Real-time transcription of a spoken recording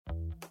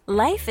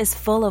Life is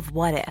full of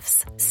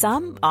what-ifs.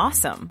 Some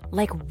awesome,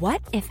 like what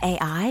if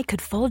AI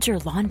could fold your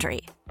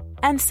laundry?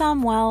 And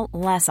some, well,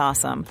 less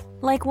awesome,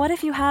 like what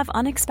if you have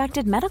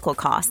unexpected medical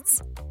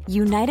costs?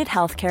 United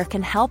Healthcare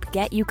can help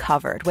get you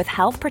covered with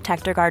Health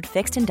Protector Guard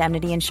fixed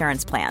indemnity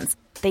insurance plans.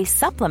 They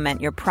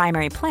supplement your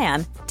primary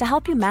plan to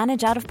help you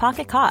manage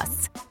out-of-pocket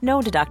costs.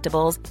 No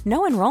deductibles,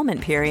 no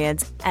enrollment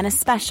periods, and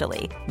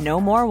especially no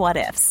more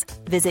what-ifs.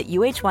 Visit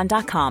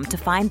uh1.com to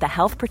find the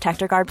Health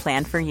Protector Guard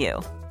plan for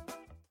you.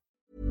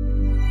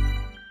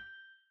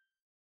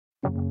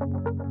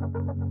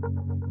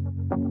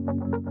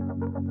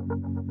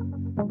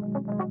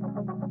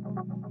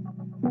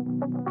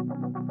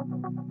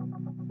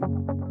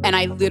 And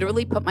I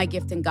literally put my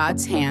gift in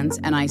God's hands,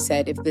 and I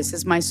said, if this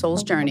is my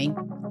soul's journey,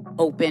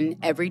 open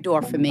every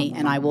door for me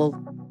and I will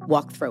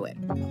walk through it,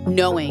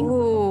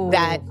 knowing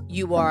that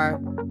you are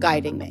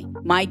guiding me.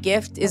 My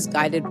gift is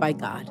guided by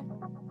God.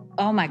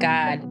 Oh my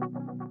God.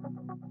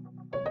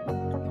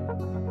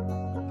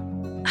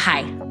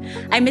 Hi,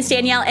 I'm Miss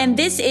Danielle, and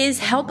this is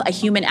Help a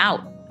Human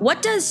Out.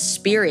 What does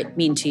spirit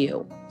mean to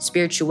you?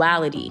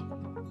 Spirituality.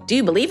 Do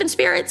you believe in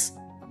spirits?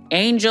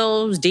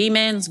 Angels,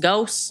 demons,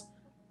 ghosts?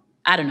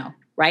 I don't know,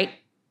 right?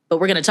 But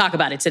we're going to talk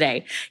about it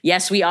today.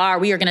 Yes, we are.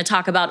 We are going to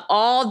talk about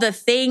all the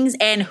things,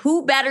 and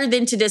who better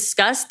than to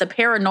discuss the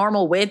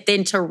paranormal with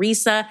than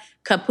Theresa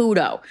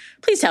Caputo.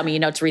 Please tell me you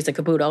know Theresa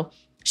Caputo.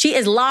 She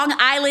is Long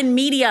Island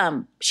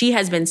medium. She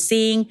has been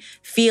seeing,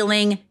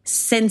 feeling,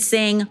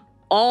 sensing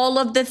all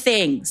of the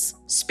things,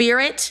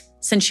 spirit,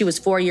 since she was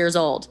 4 years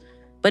old.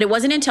 But it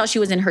wasn't until she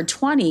was in her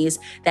 20s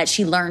that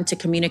she learned to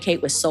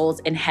communicate with souls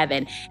in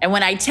heaven. And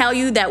when I tell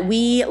you that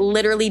we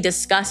literally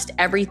discussed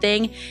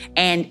everything,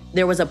 and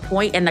there was a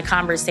point in the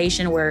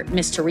conversation where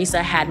Miss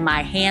Theresa had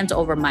my hands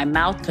over my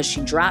mouth because she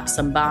dropped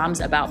some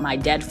bombs about my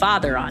dead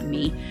father on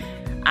me,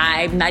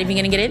 I'm not even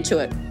going to get into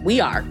it.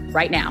 We are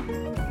right now.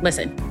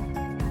 Listen.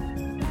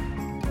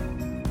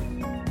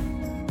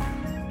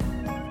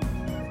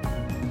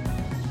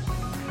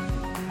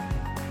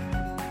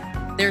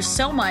 There's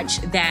so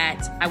much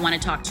that I want to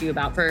talk to you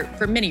about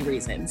for many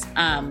reasons.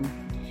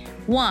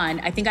 One,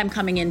 I think I'm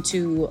coming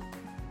into,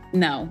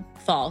 no,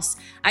 false.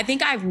 I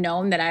think I've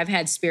known that I've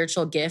had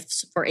spiritual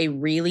gifts for a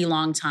really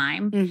long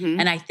time. Mm-hmm.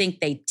 And I think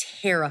they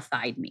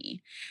terrified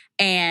me.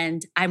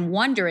 And I'm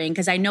wondering,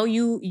 because I know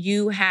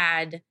you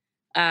had,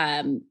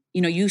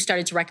 you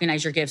started to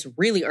recognize your gifts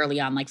really early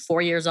on, like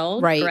 4 years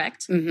old, right?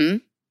 Correct?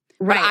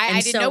 Mm-hmm. Right.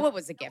 I didn't know it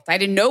was a gift. I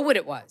didn't know what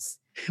it was.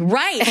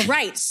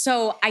 Right.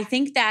 So I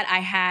think that I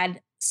had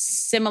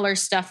similar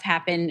stuff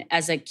happen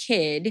as a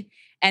kid.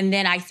 And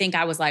then I think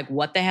I was like,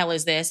 what the hell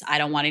is this? I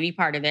don't want any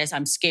part of this.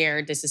 I'm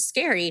scared. This is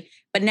scary.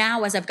 But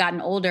now as I've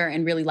gotten older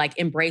and really like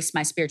embraced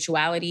my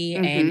spirituality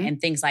and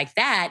things like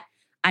that,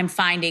 I'm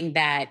finding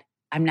that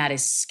I'm not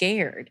as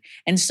scared.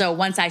 And so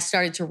once I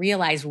started to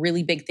realize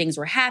really big things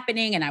were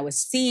happening and I was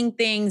seeing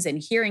things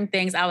and hearing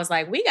things, I was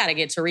like, we got to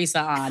get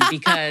Theresa on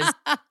because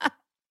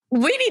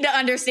we need to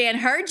understand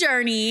her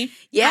journey,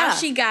 how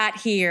she got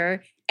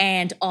here,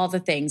 and all the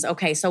things.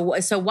 Okay, so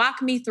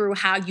walk me through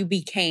how you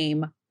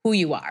became who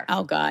you are.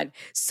 Oh, God.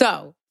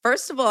 So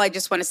first of all, I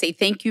just want to say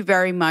thank you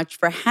very much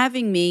for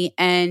having me.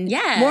 And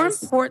more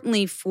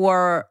importantly,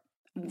 for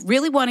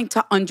really wanting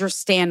to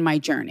understand my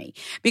journey.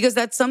 Because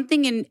that's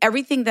something in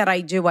everything that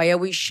I do, I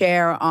always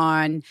share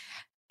on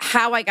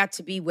how I got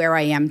to be where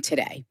I am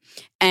today.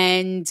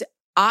 And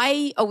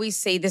I always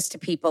say this to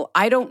people,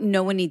 I don't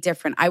know any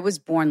different. I was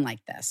born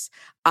like this.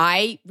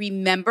 I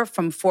remember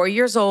from 4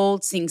 years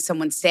old seeing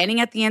someone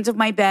standing at the end of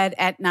my bed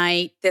at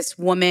night, this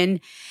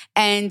woman,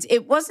 and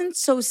it wasn't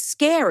so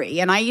scary.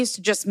 And I used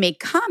to just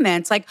make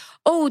comments like,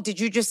 oh, did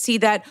you just see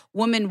that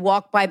woman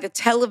walk by the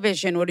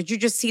television? Or did you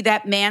just see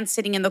that man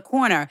sitting in the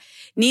corner?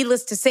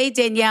 Needless to say,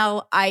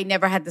 Danielle, I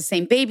never had the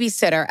same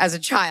babysitter as a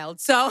child.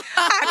 So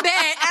I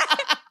bet.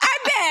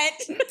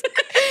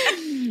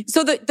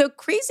 So the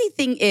crazy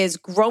thing is,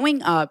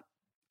 growing up,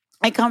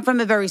 I come from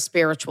a very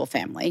spiritual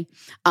family,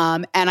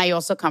 and I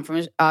also come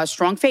from a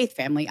strong faith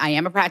family. I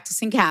am a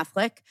practicing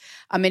Catholic.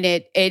 I mean,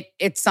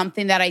 it's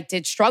something that I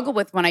did struggle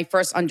with when I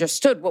first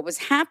understood what was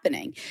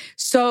happening.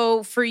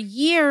 So for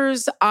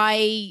years,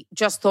 I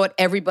just thought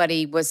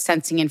everybody was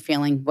sensing and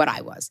feeling what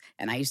I was.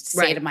 And I used to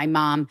say to my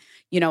mom,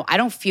 I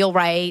don't feel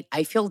right.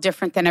 I feel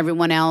different than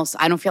everyone else.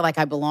 I don't feel like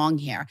I belong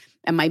here.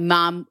 And my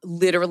mom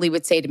literally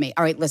would say to me,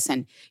 all right,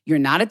 listen, you're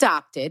not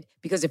adopted,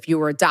 because if you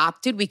were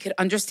adopted, we could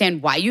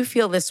understand why you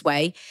feel this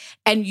way,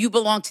 and you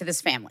belong to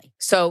this family.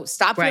 So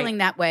stop feeling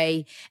that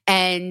way.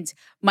 And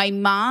my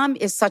mom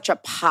is such a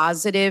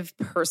positive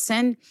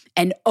person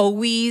and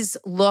always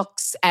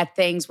looks at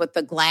things with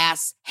the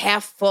glass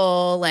half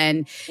full.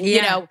 And,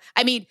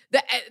 I mean,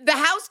 the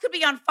house could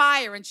be on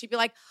fire and she'd be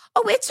like,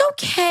 oh, it's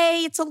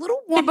okay. It's a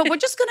little warm, but we're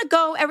just going to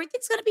go.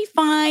 Everything's going to be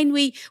fine.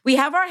 We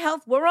have our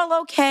health. We're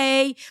all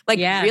okay.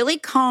 Really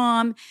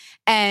calm.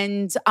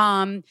 And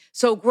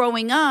so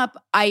growing up,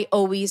 I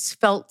always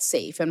felt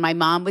safe. And my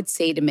mom would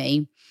say to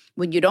me,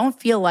 when you don't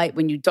feel like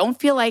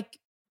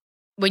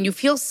when you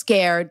feel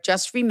scared,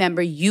 just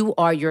remember you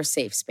are your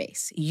safe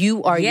space.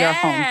 You are your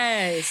home.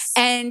 Yes.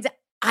 And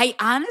I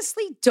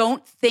honestly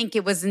don't think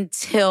it was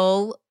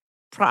until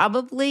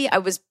probably I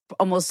was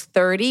almost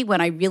 30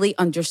 when I really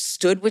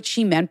understood what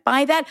she meant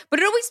by that. But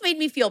it always made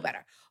me feel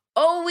better.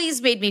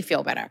 Always made me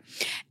feel better.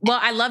 Well,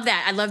 I love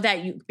that. I love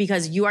that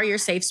because you are your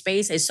safe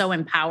space is so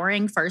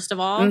empowering, first of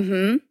all.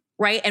 Mm-hmm.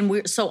 Right. And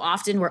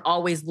we're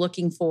always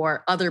looking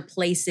for other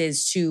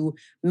places to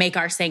make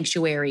our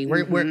sanctuary.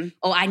 We're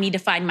I need to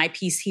find my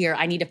peace here.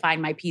 I need to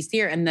find my peace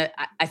here. And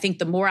I think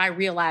the more I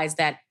realize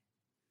that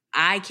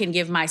I can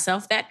give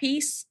myself that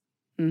peace,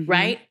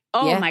 right?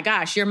 Oh my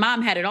gosh, your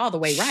mom had it all the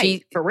way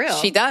right, for real.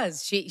 She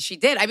does. She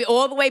did. I mean,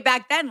 all the way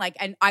back then.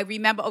 And I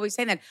remember always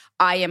saying that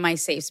I am my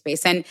safe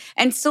space. And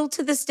still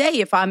to this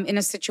day, if I'm in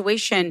a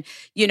situation,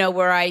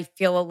 where I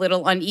feel a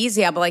little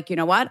uneasy, I'll be like, you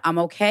know what? I'm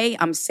okay.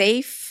 I'm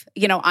safe.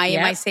 I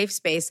am my safe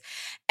space.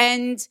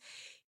 And,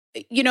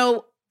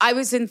 I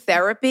was in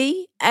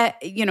therapy,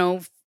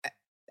 as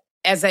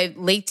a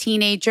late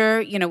teenager,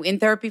 in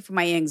therapy for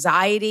my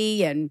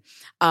anxiety and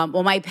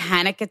all my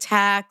panic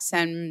attacks.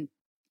 And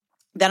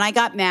then I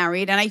got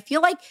married, and I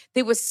feel like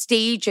there were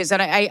stages.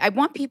 And I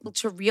want people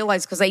to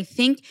realize, because I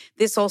think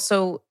this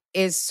also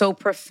is so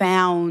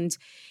profound,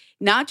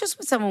 not just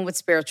with someone with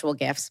spiritual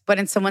gifts, but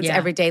in someone's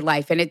everyday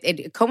life. And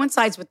it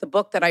coincides with the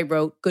book that I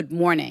wrote, Good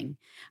Mourning,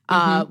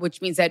 which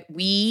means that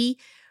we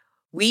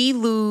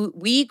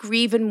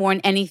grieve and mourn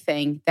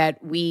anything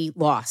that we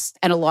lost.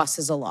 And a loss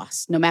is a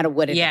loss, no matter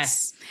what it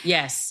is.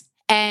 Yes.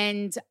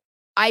 And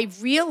I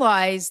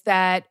realized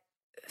that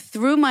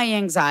through my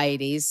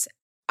anxieties,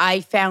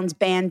 I found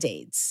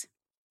Band-Aids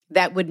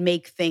that would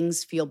make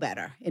things feel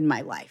better in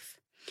my life.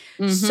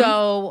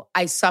 So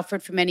I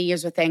suffered for many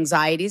years with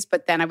anxieties,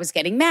 but then I was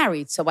getting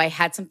married. So I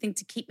had something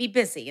to keep me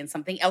busy and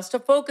something else to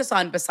focus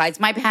on besides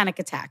my panic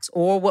attacks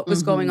or what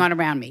was going on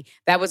around me.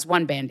 That was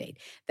one Band-Aid.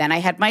 Then I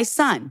had my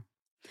son.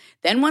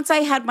 Then once I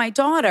had my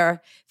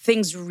daughter,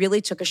 things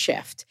really took a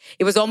shift.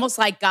 It was almost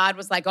like God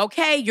was like,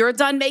 okay, you're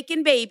done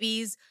making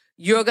babies.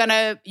 You're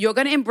gonna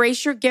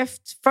embrace your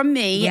gift from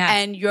me,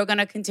 and you're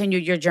gonna continue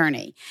your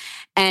journey.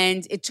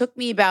 And it took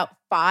me about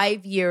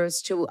 5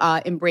 years to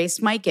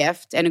embrace my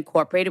gift and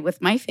incorporate it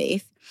with my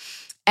faith.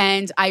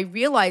 And I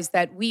realized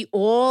that we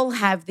all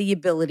have the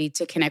ability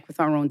to connect with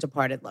our own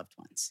departed loved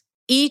ones.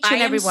 Each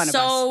and every one of us. I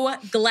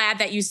am so glad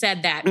that you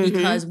said that,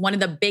 because one of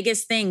the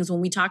biggest things when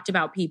we talked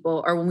about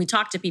people, or when we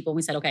talked to people,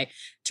 we said, okay,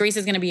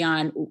 Theresa's going to be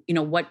on,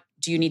 what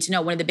do you need to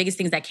know? One of the biggest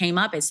things that came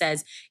up, it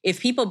says, if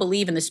people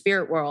believe in the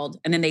spirit world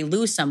and then they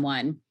lose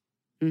someone,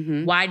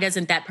 why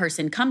doesn't that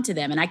person come to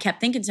them? And I kept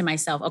thinking to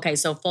myself, okay,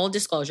 so full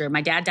disclosure,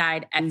 my dad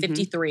died at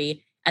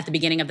 53 at the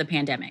beginning of the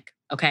pandemic.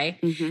 Okay.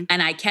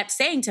 And I kept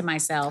saying to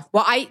myself,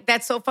 well,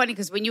 that's so funny,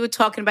 because when you were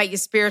talking about your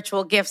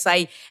spiritual gifts,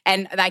 I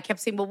kept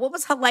saying, well, what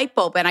was her light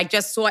bulb? And I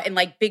just saw it in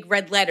like big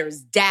red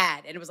letters,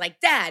 Dad. And it was like,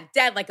 Dad,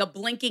 like a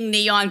blinking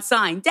neon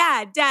sign.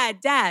 Dad.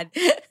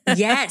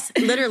 Yes,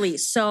 literally.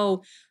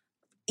 So,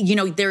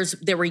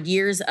 there were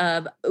years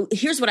of,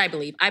 here's what I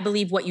believe. I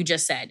believe what you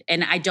just said.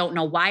 And I don't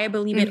know why I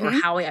believe it or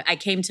how I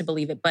came to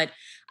believe it. But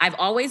I've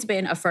always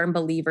been a firm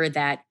believer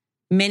that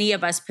many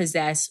of us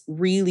possess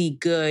really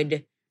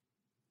good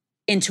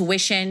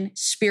intuition,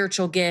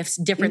 spiritual gifts,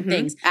 different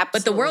things. Absolutely.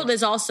 But the world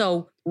is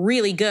also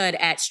really good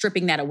at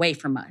stripping that away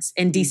from us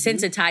and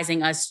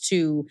desensitizing us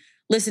to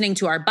listening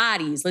to our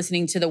bodies,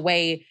 listening to the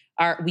way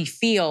we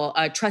feel,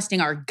 trusting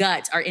our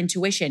gut, our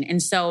intuition.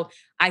 And so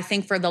I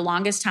think for the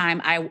longest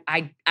time,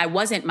 I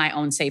wasn't my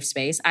own safe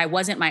space. I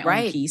wasn't my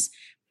own peace.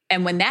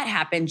 And when that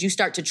happens, you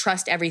start to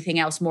trust everything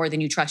else more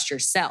than you trust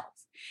yourself.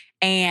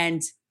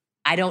 And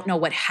I don't know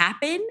what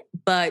happened,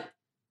 but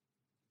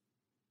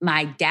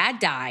my dad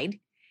died.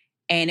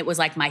 And it was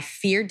like my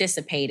fear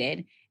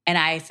dissipated and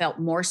I felt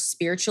more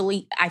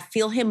spiritually. I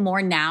feel him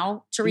more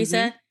now,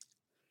 Theresa,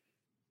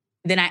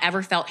 than I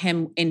ever felt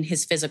him in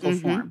his physical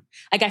form.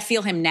 Like I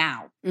feel him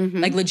now,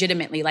 like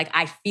legitimately. Like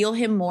I feel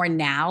him more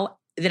now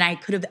than I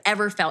could have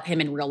ever felt him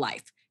in real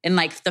life, in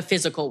like the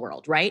physical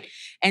world, right?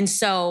 And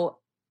so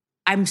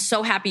I'm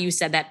so happy you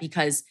said that,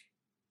 because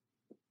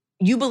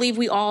you believe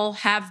we all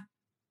have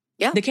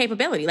the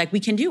capability, like we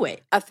can do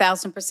it.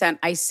 1,000%.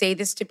 I say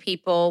this to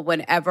people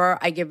whenever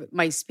I give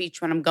my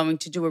speech, when I'm going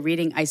to do a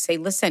reading. I say,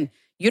 listen,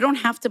 you don't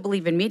have to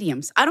believe in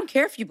mediums. I don't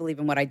care if you believe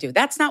in what I do.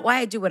 That's not why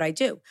I do what I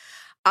do.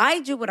 I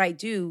do what I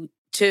do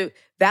to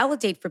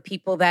validate for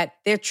people that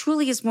there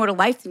truly is more to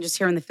life than just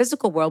here in the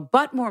physical world,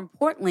 but more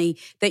importantly,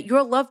 that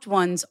your loved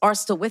ones are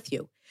still with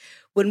you.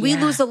 When we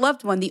lose a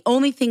loved one, the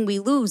only thing we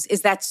lose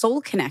is that soul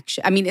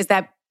connection. I mean, is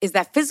that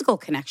physical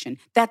connection.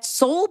 That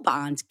soul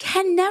bond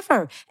can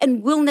never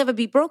and will never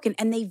be broken.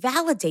 And they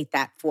validate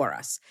that for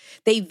us.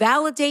 They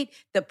validate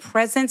the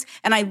presence.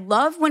 And I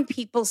love when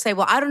people say,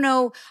 well, I don't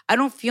know, I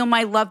don't feel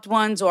my loved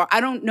ones, or I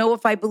don't know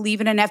if I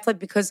believe in an afterlife,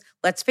 because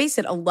let's face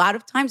it, a lot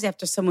of times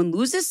after someone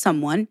loses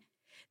someone,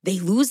 they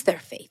lose their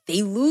faith.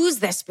 They lose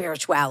their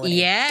spirituality.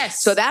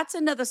 Yes. So that's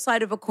another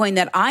side of a coin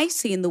that I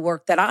see in the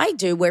work that I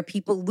do, where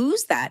people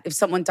lose that. If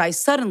someone dies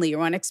suddenly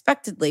or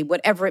unexpectedly,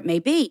 whatever it may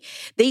be,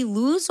 they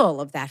lose all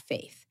of that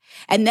faith.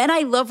 And then I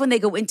love when they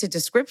go into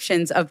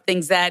descriptions of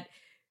things that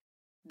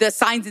the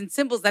signs and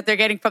symbols that they're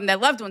getting from their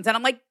loved ones. And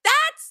I'm like,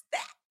 that's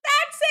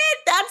it.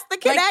 That's the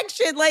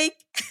connection. Like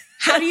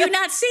how do you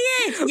not see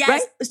it?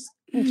 Yes.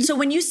 Right? So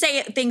when you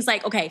say things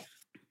like, okay,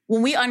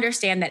 when we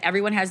understand that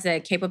everyone has the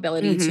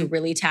capability to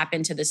really tap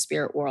into the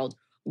spirit world,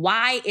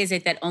 why is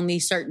it that only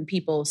certain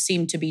people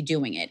seem to be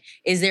doing it?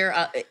 Is there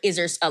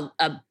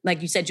a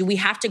like you said, do we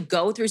have to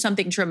go through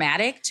something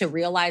traumatic to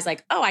realize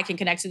like, oh, I can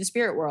connect to the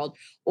spirit world?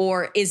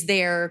 Or is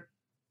there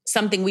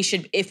something we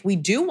should, if we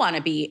do want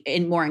to be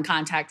more in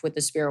contact with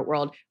the spirit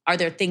world, are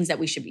there things that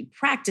we should be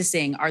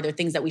practicing? Are there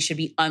things that we should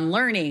be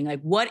unlearning?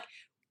 Like what,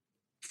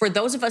 for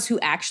those of us who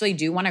actually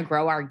do want to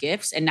grow our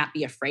gifts and not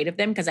be afraid of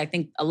them, because I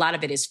think a lot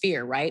of it is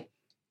fear, right?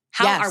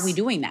 How are we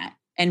doing that?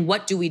 And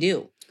what do we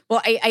do?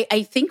 Well,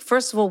 I think,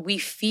 first of all, we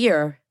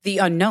fear the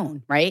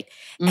unknown, right?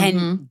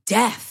 And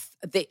death,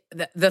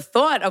 the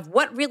thought of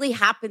what really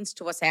happens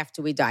to us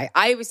after we die.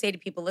 I always say to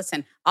people,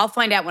 listen, I'll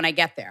find out when I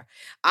get there.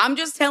 I'm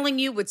just telling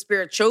you what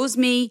spirit shows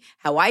me,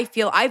 how I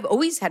feel. I've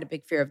always had a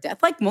big fear of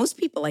death, like most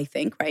people, I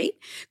think, right?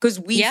 Because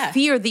we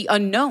fear the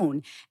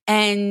unknown.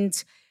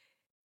 And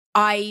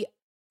I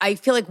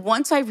feel like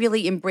once I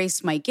really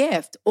embraced my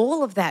gift,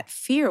 all of that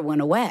fear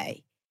went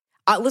away.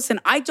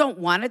 Listen, I don't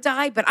want to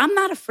die, but I'm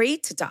not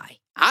afraid to die.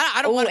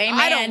 I don't want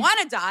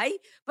to die,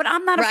 but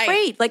I'm not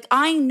afraid. Like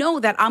I know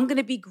that I'm going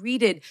to be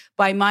greeted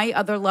by my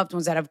other loved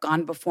ones that have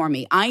gone before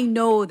me. I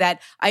know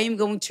that I am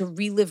going to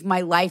relive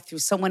my life through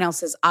someone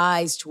else's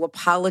eyes, to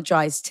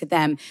apologize to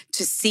them,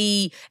 to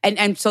see,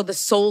 and so the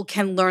soul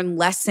can learn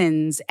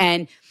lessons.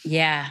 And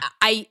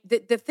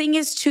the thing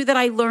is too that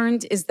I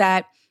learned is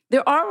that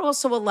there are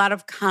also a lot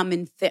of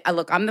common things.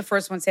 Look, I'm the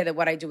first one to say that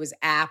what I do is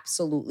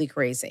absolutely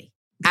crazy.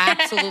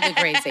 Absolutely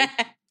crazy.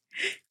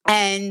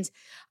 And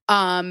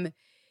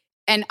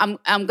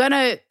I'm going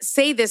to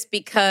say this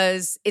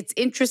because it's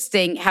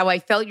interesting how I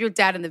felt your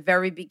dad in the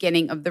very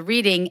beginning of the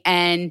reading.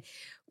 And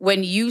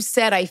when you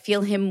said, I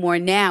feel him more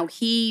now,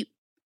 he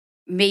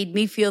made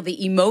me feel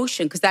the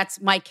emotion, because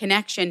that's my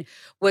connection,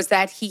 was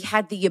that he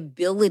had the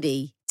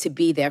ability to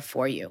be there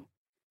for you.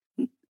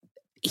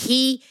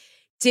 He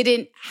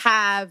didn't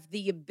have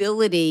the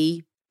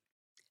ability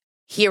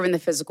here in the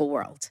physical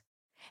world.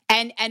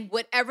 And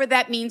whatever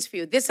that means for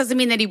you, this doesn't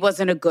mean that he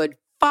wasn't a good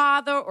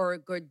father or a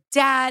good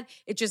dad.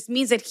 It just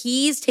means that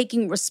he's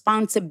taking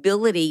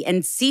responsibility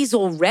and sees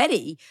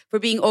already, for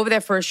being over there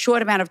for a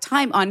short amount of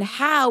time, on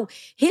how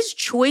his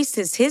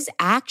choices, his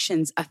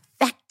actions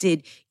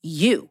affected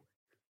you.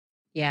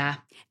 Yeah.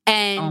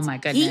 And oh my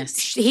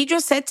goodness. He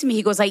just said to me,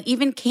 he goes, I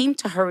even came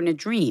to her in a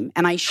dream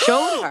and I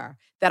showed her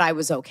that I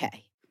was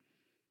okay.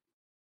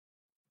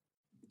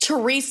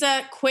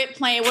 Theresa, quit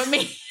playing with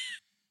me.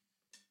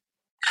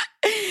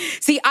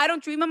 See, I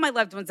don't dream of my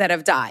loved ones that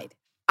have died.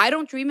 I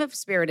don't dream of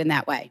spirit in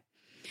that way.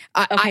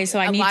 Okay, so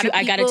I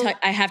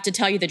have to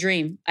tell you the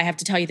dream. I have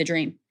to tell you the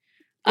dream.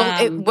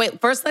 Well,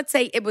 first, let's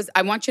say it was,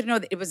 I want you to know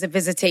that it was a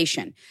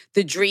visitation.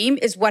 The dream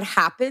is what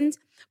happened,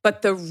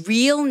 but the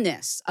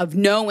realness of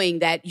knowing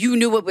that you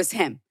knew it was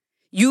him.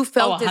 You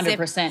felt as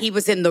if he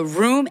was in the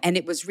room and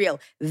it was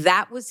real.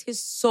 That was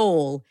his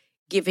soul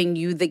giving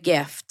you the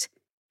gift.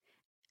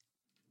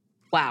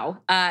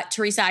 Wow.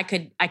 Theresa, I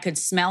could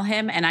smell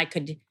him and I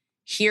could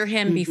hear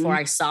him before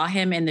I saw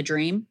him in the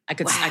dream.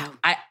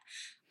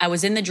 I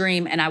was in the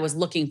dream and I was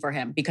looking for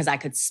him because I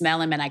could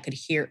smell him and I could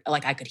hear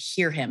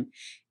him.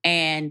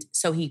 And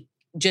so he,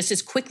 just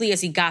as quickly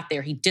as he got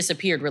there, he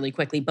disappeared really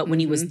quickly. But when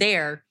he was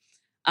there,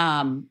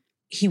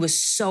 he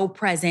was so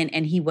present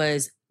and he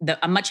was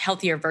a much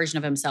healthier version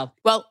of himself.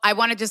 Well, I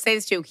wanted to say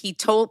this too. He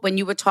told, when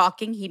you were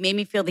talking, he made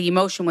me feel the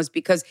emotion was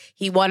because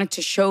he wanted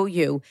to show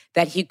you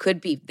that he could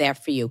be there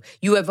for you.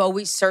 You have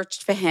always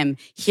searched for him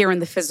here in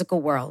the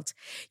physical world.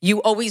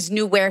 You always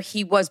knew where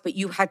he was, but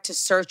you had to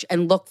search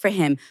and look for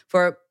him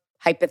for,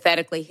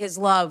 hypothetically, his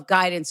love,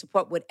 guidance,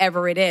 support,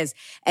 whatever it is.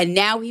 And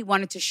now he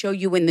wanted to show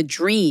you in the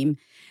dream.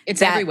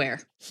 It's everywhere.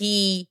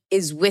 He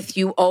is with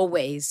you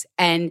always.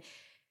 And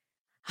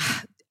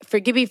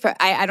forgive me for,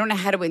 I don't know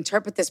how to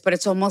interpret this, but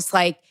it's almost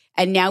like,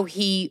 and now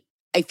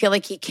I feel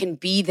like he can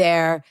be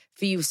there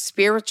for you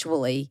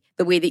spiritually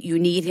the way that you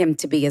need him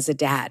to be as a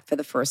dad for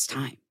the first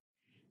time.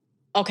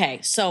 Okay,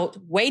 so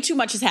way too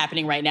much is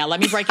happening right now. Let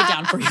me break it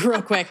down for you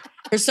real quick.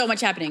 There's so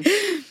much happening.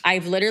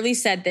 I've literally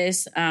said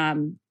this.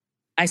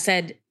 I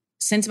said,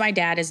 since my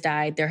dad has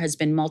died, there has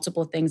been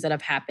multiple things that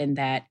have happened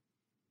that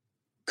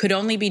could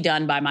only be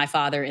done by my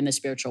father in the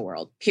spiritual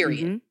world,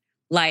 period.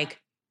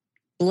 Like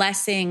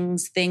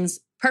blessings, things.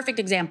 Perfect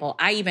example.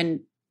 I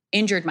even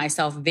injured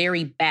myself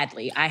very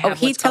badly. I have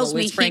he tells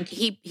me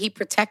he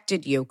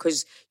protected you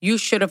because you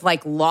should have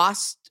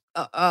lost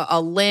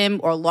a limb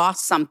or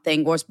lost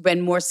something or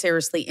been more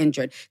seriously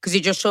injured because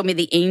he just showed me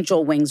the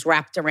angel wings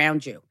wrapped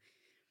around you.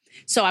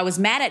 So I was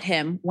mad at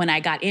him when I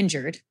got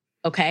injured.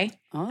 Okay.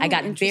 Oh, I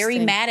got very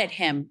interesting. mad at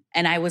him.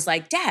 And I was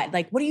like, Dad,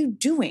 like, what are you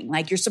doing?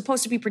 Like, you're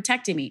supposed to be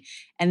protecting me.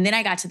 And then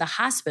I got to the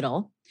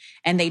hospital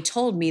and they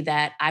told me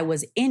that I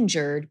was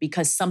injured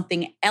because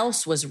something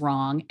else was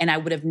wrong. And I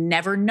would have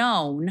never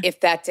known if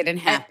that didn't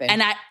happen.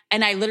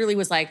 And I literally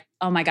was like,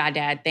 oh my God,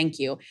 Dad, thank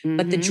you.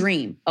 But the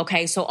dream.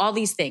 Okay. So all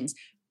these things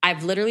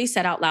I've literally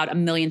said out loud a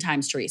million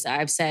times, Theresa.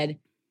 I've said,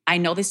 I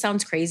know this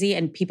sounds crazy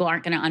and people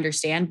aren't going to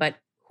understand, but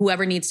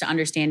whoever needs to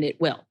understand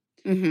it will.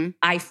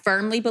 I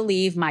firmly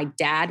believe my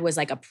dad was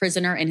like a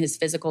prisoner in his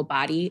physical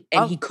body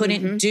and he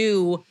couldn't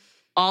do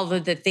all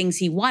of the things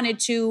he wanted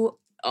to,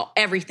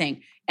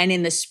 everything. And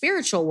in the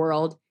spiritual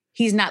world,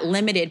 he's not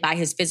limited by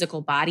his physical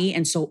body.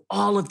 And so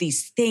all of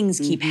these things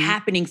keep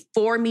happening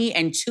for me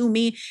and to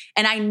me.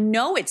 And I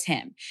know it's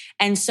him.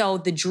 And so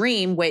the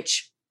dream,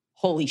 which,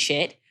 holy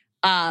shit,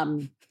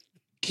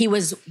 he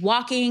was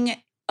walking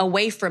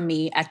away from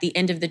me at the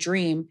end of the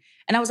dream.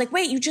 And I was like,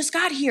 wait, you just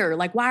got here.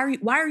 Like, why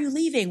are you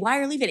leaving? Why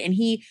are you leaving? And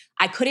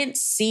I couldn't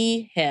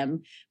see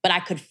him, but I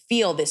could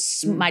feel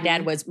this. My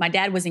dad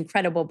was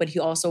incredible, but he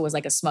also was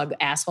like a smug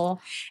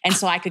asshole. And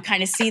so I could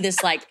kind of see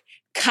this like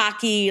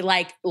cocky,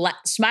 like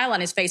smile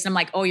on his face. And I'm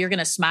like, oh, you're going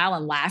to smile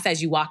and laugh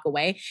as you walk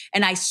away.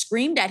 And I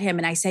screamed at him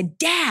and I said,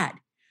 Dad,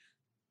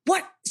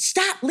 what?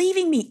 Stop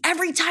leaving me.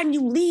 Every time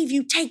you leave,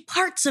 you take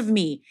parts of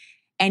me.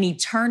 And he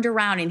turned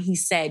around and he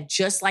said,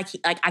 just like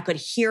I could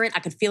hear it, I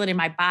could feel it in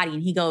my body.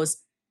 And he goes,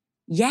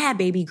 yeah,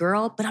 baby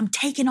girl, but I'm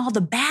taking all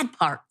the bad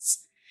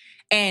parts.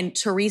 And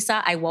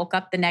Theresa, I woke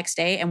up the next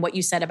day and what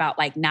you said about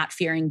like not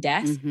fearing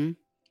death,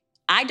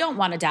 I don't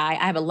want to die.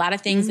 I have a lot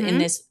of things in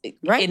this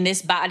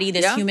body,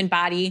 this human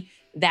body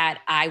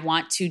that I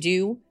want to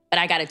do. But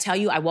I got to tell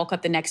you, I woke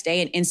up the next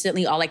day and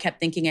instantly all I kept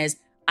thinking is,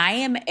 I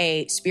am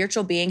a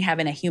spiritual being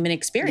having a human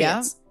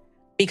experience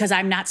because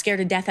I'm not scared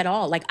of death at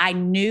all. Like I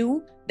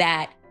knew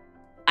that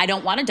I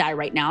don't want to die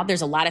right now.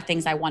 There's a lot of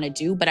things I want to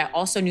do, but I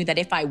also knew that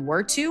if I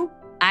were to,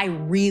 I'm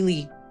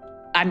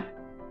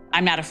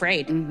not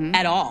afraid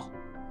at all.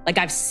 Like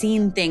I've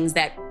seen things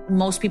that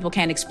most people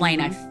can't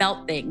explain. I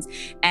felt things.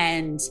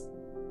 And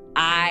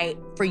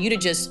for you to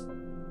just,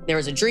 there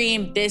was a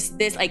dream, this,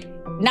 like,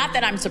 not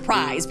that I'm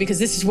surprised because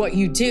this is what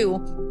you do,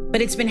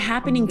 but it's been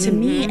happening to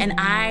me. And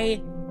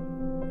I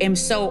am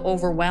so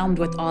overwhelmed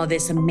with all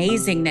this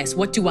amazingness.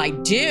 What do I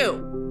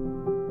do?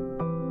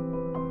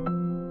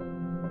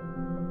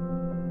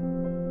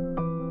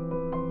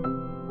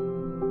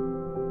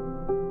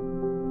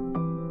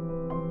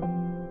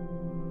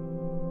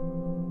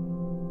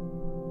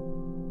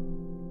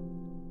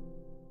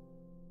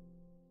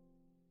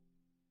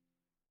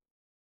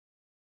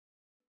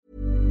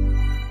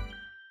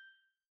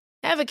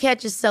 Ever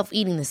catch yourself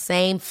eating the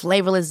same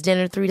flavorless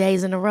dinner 3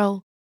 days in a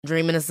row?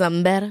 Dreaming of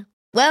something better?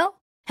 Well,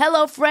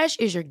 HelloFresh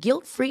is your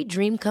guilt-free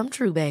dream come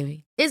true,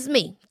 baby. It's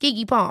me,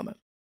 Keke Palmer.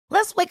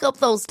 Let's wake up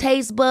those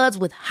taste buds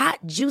with hot,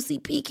 juicy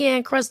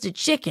pecan-crusted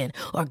chicken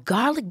or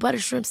garlic butter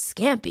shrimp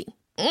scampi.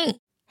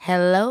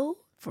 Hello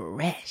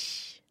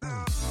Fresh.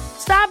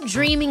 Stop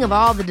dreaming of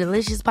all the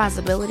delicious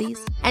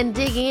possibilities and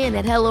dig in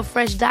at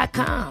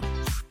HelloFresh.com.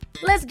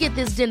 Let's get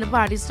this dinner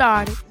party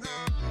started.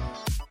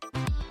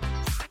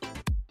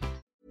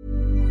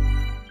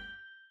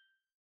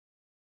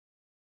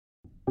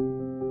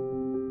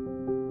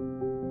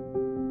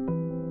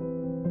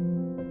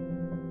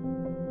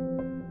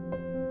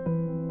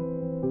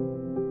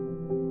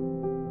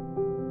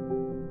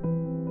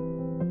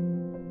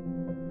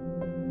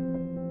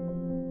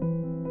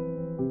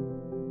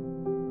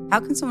 How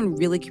can someone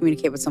really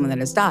communicate with someone that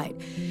has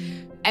died?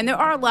 And there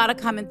are a lot of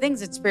common things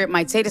that spirit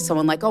might say to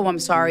someone like, oh, I'm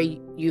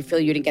sorry, you feel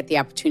you didn't get the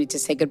opportunity to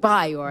say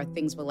goodbye or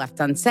things were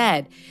left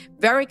unsaid.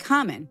 Very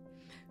common.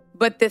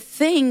 But the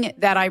thing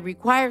that I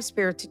require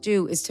spirit to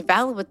do is to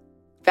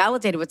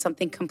validate it with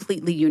something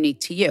completely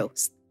unique to you.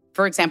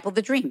 For example,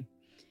 the dream.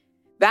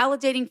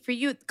 Validating for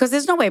you, because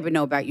there's no way I would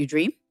know about your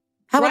dream.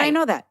 How would I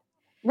know that?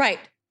 Right.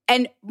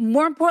 And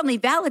more importantly,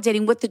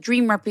 validating what the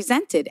dream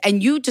represented.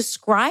 And you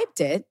described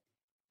it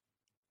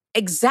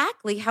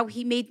exactly how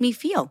he made me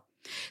feel.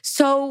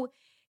 So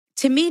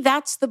to me,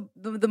 that's the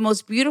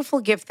most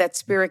beautiful gift that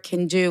spirit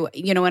can do.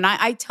 You know, and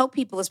I tell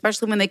people,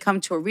 especially when they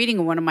come to a reading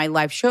or one of my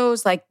live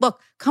shows, like,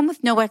 look, come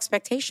with no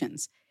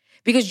expectations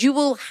because you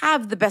will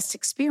have the best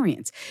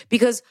experience.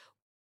 Because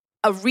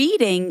a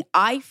reading,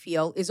 I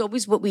feel, is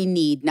always what we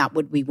need, not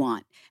what we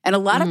want. And a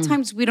lot of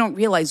times we don't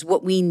realize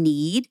what we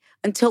need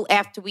until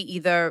after we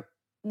either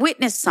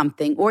witness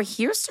something or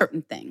hear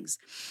certain things.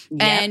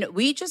 Yep. And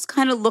we just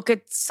kind of look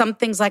at some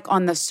things like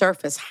on the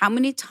surface. How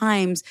many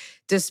times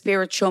does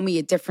spirit show me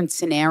a different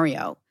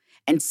scenario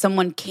and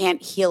someone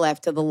can't heal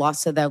after the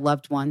loss of their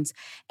loved ones?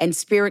 And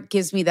spirit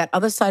gives me that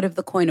other side of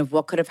the coin of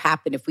what could have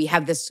happened if we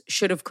have this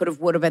should have, could have,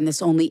 would have, and this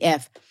only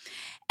if.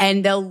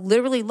 And they'll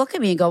literally look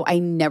at me and go, I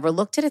never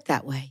looked at it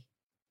that way.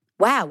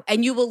 Wow.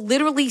 And you will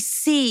literally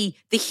see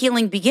the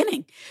healing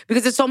beginning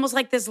because it's almost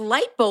like this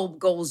light bulb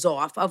goes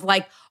off of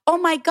like, oh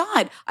my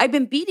God, I've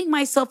been beating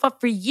myself up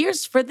for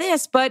years for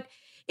this, but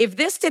if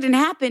this didn't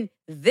happen,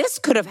 this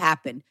could have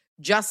happened.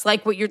 just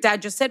like what your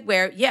dad just said,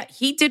 where, yeah,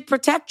 he did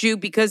protect you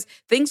because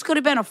things could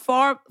have been a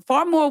far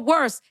more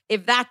worse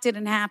if that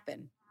didn't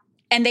happen.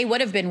 And they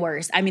would have been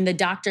worse. I mean, the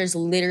doctors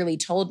literally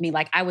told me,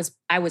 like, I was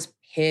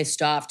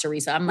pissed off,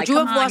 Theresa. I'm like, would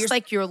you have lost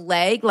like your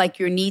leg, like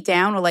your knee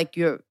down, or like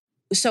your...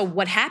 So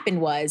what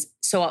happened was,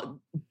 the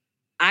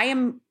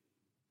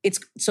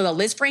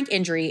Liz Frank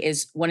injury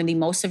is one of the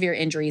most severe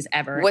injuries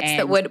ever.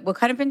 What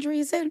kind of injury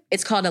is it?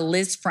 It's called a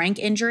Liz Frank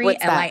injury,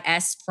 What's that?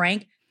 LIS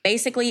Frank.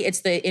 Basically, it's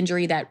the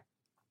injury that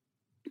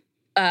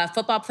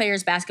football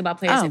players, basketball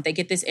players, if they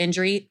get this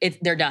injury,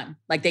 they're done.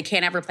 Like, they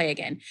can't ever play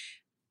again.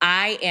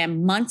 I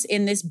am months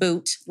in this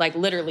boot, like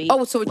literally.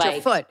 Oh, so it's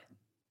your foot.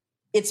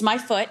 It's my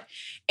foot.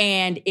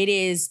 And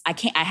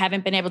I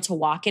haven't been able to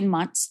walk in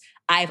months.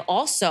 I've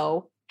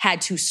also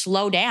had to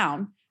slow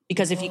down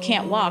because if you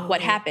can't walk,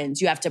 what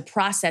happens? You have to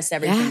process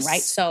everything,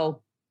 right?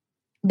 So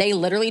they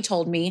literally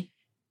told me,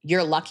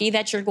 you're lucky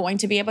that you're going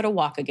to be able to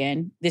walk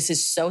again. This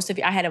is so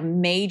severe. I had a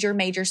major,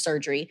 major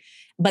surgery.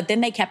 But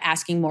then they kept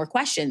asking more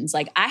questions.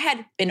 Like, I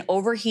had been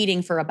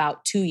overheating for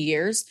about 2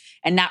 years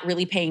and not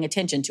really paying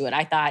attention to it.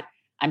 I thought,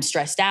 I'm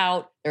stressed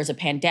out. There's a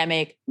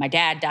pandemic. My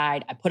dad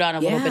died. I put on a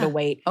little bit of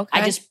weight.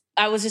 Okay.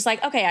 I was just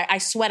like, okay, I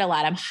sweat a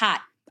lot. I'm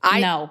hot.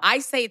 I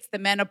say it's the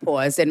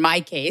menopause in my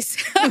case.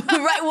 Right.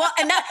 Well,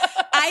 and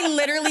I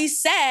literally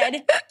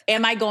said,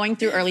 am I going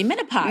through early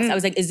menopause? I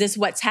was like, is this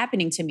what's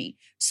happening to me?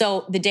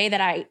 So the day that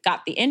I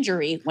got the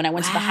injury, when I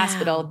went to the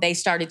hospital, they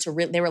started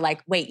to, they were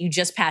like, wait, you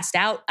just passed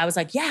out? I was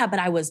like, yeah, but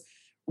I was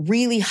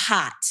really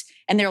hot.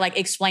 And they're like,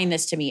 explain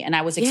this to me. And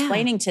I was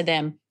explaining to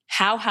them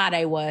how hot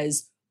I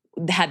was,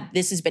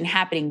 this has been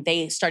happening.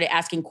 They started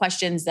asking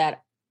questions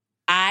that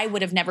I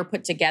would have never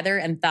put together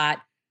and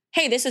thought,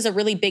 hey, this is a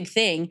really big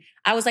thing.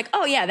 I was like,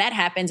 oh yeah, that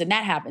happens and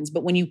that happens.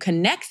 But when you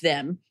connect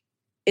them,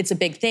 it's a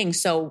big thing.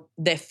 So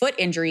the foot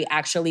injury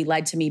actually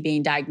led to me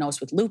being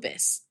diagnosed with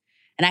lupus.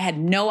 And I had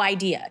no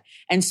idea.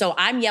 And so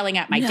I'm yelling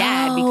at my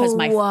dad because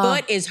my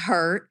foot is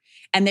hurt.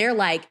 And they're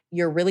like,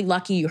 you're really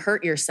lucky you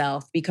hurt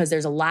yourself because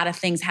there's a lot of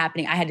things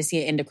happening. I had to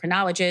see an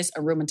endocrinologist,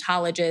 a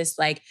rheumatologist.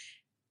 Like,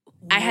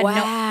 I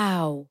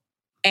had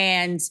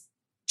and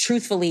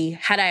truthfully,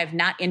 had I have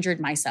not injured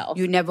myself,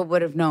 you never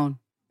would have known.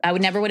 I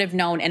never would have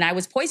known. And I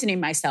was poisoning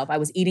myself. I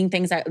was eating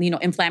things that,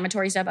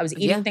 inflammatory stuff. I was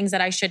eating things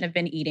that I shouldn't have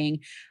been eating.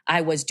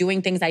 I was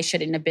doing things I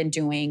shouldn't have been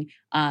doing.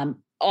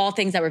 All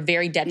things that were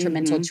very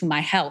detrimental to my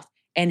health.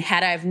 And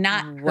had I have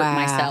not hurt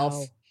myself,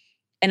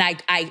 and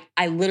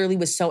I literally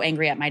was so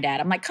angry at my dad.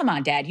 I'm like, come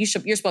on, Dad,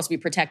 you're supposed to be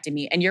protecting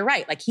me. And you're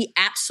right. Like, he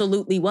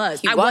absolutely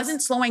was. I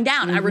wasn't slowing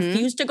down. I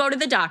refused to go to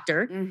the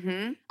doctor.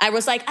 I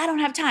was like, I don't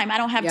have time. I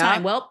don't have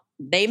time. Well,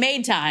 they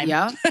made time.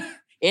 Yeah.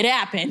 It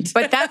happened.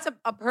 But that's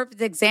a perfect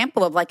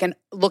example of like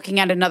looking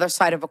at another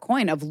side of a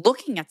coin, of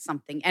looking at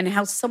something and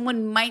how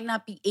someone might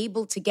not be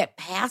able to get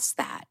past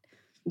that.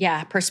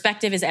 Yeah,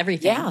 perspective is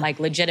everything. Yeah. Like,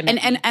 legitimately.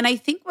 And I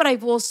think what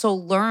I've also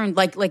learned,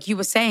 like you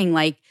were saying,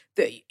 like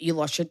you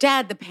lost your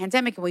dad, the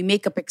pandemic, and we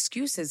make up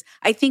excuses.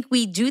 I think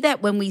we do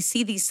that when we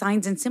see these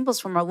signs and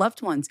symbols from our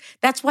loved ones.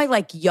 That's why,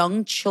 like,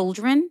 young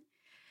children,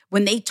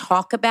 when they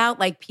talk about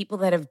like people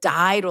that have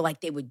died, or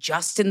like they were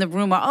just in the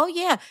room, or, oh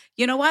yeah,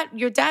 you know what?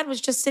 Your dad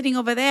was just sitting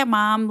over there,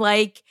 Mom.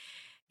 Like,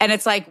 and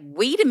it's like,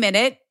 wait a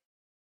minute.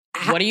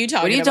 What are you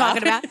talking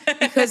about?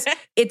 Because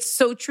it's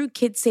so true.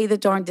 Kids say the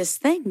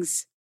darndest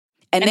things.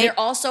 And they're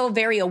also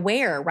very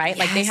aware, right? Yes.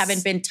 Like, they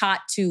haven't been taught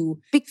to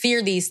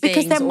fear these things.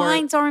 Because their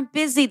minds aren't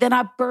busy. They're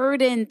not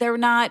burdened. They're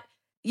not,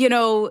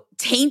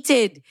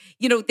 tainted.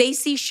 They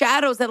see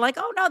shadows. They're like,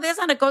 oh no, there's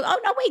not a ghost. Oh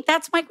no, wait,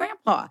 that's my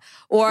grandpa.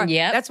 Or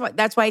that's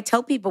why I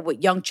tell people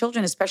with young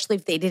children, especially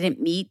if they didn't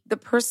meet the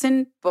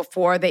person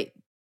before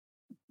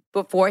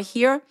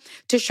here,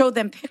 to show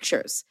them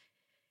pictures.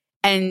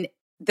 And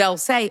they'll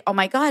say, oh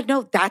my God,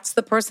 no, that's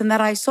the person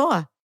that I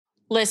saw.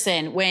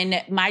 Listen,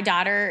 when my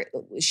daughter,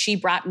 she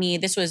brought me,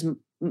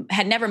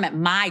 had never met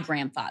my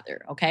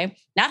grandfather, okay?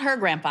 Not her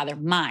grandfather,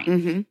 mine.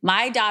 Mm-hmm.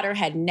 My daughter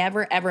had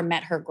never, ever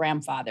met her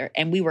grandfather.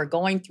 And we were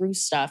going through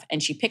stuff,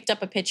 and she picked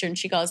up a picture and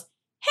she goes,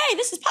 hey,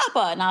 this is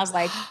Papa. And I was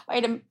like,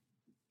 wait a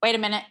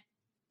minute.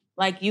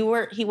 Like,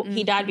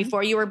 he died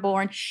before you were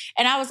born.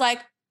 And I was like,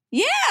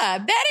 yeah, that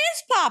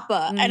is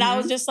Papa. Mm-hmm. And I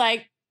was just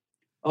like,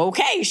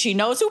 okay, she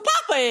knows who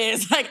Papa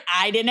is. Like,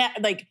 I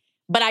didn't, like,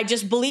 but I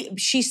just believe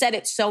she said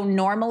it so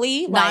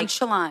normally.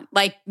 Nonchalant,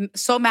 like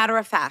so matter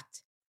of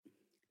fact.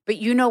 But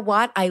you know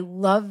what? I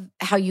love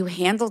how you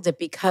handled it,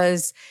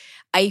 because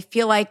I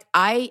feel like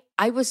I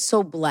was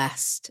so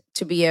blessed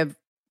to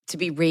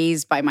be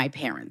raised by my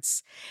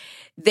parents.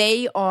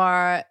 They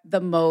are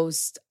the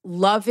most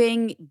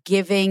loving,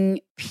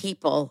 giving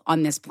people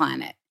on this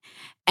planet.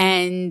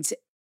 And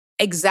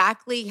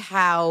exactly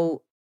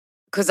how,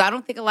 because I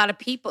don't think a lot of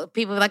people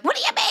are like, what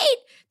do you mean?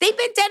 They've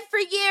been dead for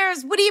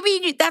years. What do you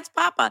mean? That's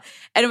Papa.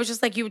 And it was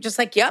just like, you were just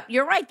like, yep,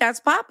 you're right.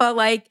 That's Papa.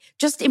 Like,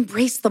 just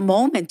embrace the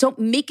moment. Don't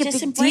make a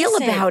big deal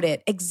about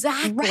it.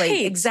 Exactly.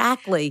 Right.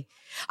 Exactly.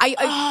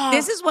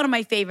 This is one of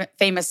my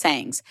famous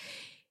sayings.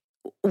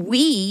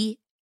 Things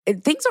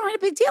aren't a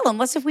big deal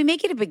unless if we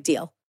make it a big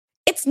deal.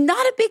 It's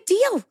not a big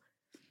deal.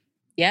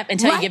 Yep.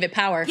 Until you give it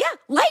power. Yeah.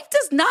 Life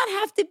does not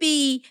have to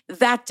be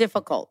that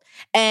difficult.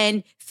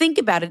 And think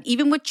about it,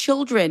 even with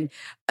children,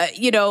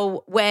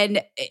 when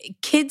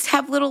kids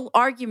have little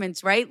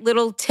arguments, right?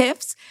 Little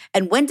tiffs.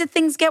 And when do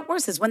things get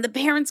worse? Is when the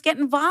parents get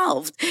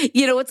involved.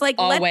 It's like,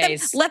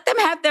 always let them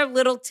have their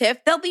little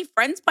tiff. They'll be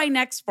friends by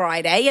next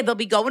Friday and they'll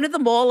be going to the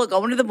mall or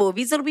going to the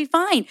movies. It'll be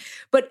fine.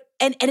 But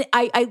and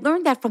I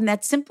learned that from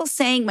that simple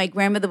saying my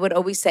grandmother would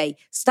always say,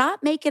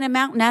 stop making a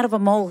mountain out of a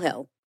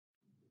molehill.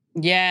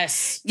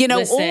 Yes.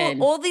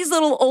 All these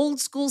little old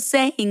school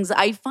sayings,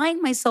 I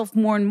find myself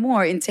more and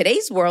more in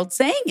today's world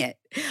saying it.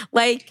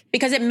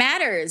 Because it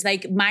matters,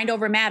 mind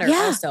over matter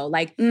also.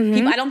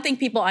 People, I don't think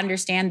people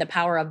understand the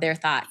power of their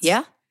thoughts.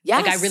 Yeah.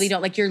 Yes. I really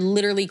don't. You're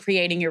literally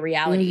creating your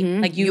reality.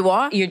 Mm-hmm. You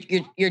are.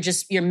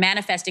 You're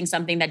manifesting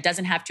something that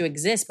doesn't have to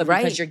exist, but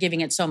because you're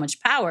giving it so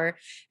much power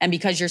and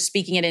because you're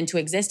speaking it into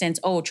existence,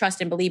 trust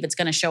and believe it's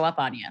going to show up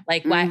on you.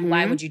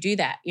 Why would you do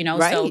that?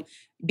 Right. So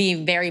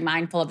being very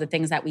mindful of the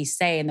things that we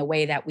say and the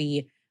way that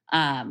we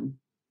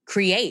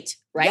create,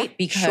 right? Yeah,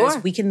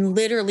 because we can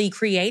literally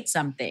create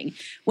something.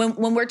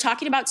 When we're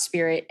talking about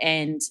spirit,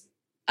 and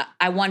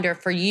I wonder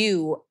for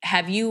you,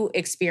 have you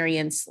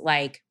experienced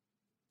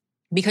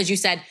because you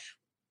said,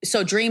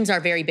 so dreams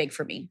are very big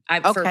for me.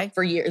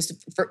 For years,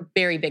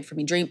 very big for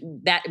me.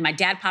 That my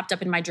dad popped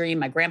up in my dream.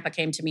 My grandpa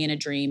came to me in a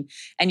dream.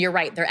 And you're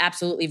right, they're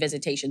absolutely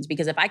visitations.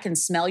 Because if I can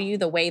smell you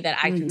the way that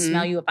I can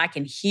smell you, if I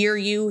can hear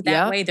you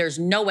that way, there's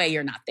no way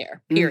you're not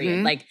there,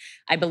 period.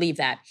 I believe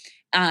that.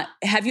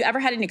 Have you ever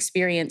had an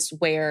experience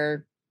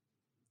where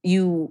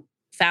you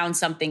found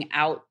something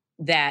out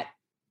that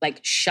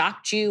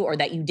shocked you or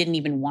that you didn't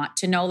even want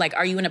to know?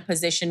 Are you in a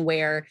position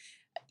where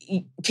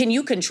can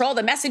you control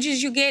the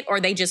messages you get or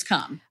they just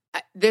come?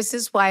 This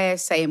is why I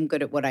say I'm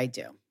good at what I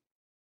do.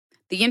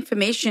 The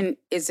information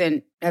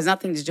has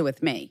nothing to do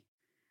with me.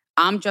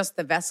 I'm just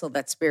the vessel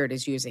that spirit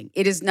is using.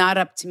 It is not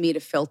up to me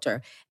to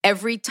filter.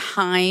 Every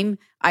time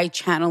I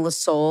channel a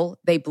soul,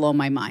 they blow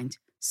my mind.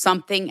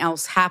 Something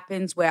else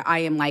happens where I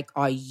am like,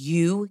 are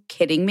you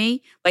kidding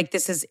me?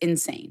 This is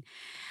insane.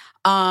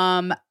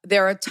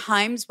 There are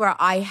times where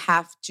I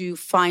have to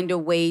find a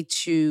way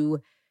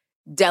to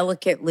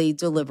delicately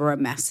deliver a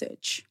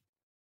message.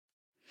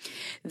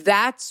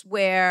 That's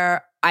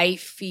where I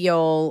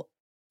feel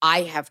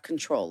I have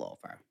control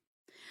over.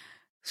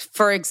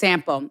 For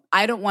example,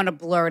 I don't want to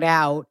blurt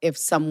out if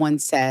someone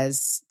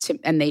says,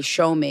 and they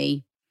show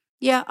me,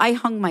 yeah, I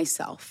hung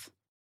myself.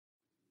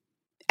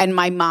 And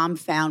my mom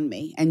found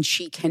me and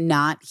she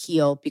cannot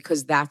heal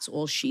because that's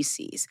all she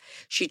sees.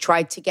 She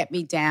tried to get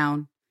me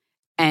down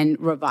and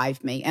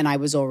revive me and I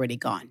was already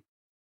gone.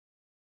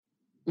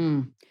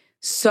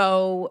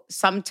 So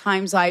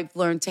sometimes I've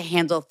learned to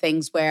handle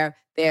things where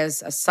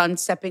there's a son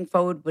stepping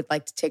forward, would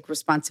like to take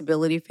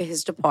responsibility for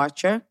his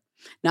departure,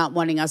 not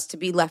wanting us to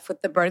be left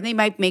with the burden. They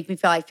might make me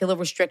feel, I feel a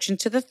restriction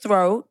to the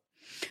throat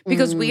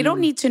because we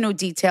don't need to know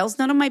details.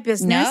 None of my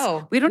business.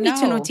 No, we don't need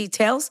to know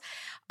details.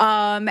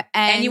 And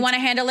you want to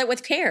handle it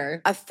with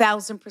care.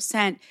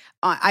 1,000%.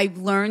 I've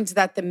learned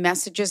that the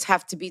messages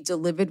have to be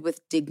delivered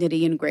with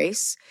dignity and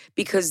grace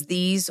because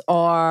these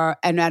are,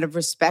 and out of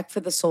respect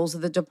for the souls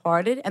of the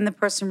departed and the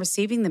person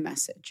receiving the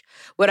message.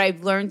 What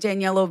I've learned,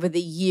 Danielle, over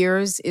the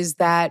years is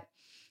that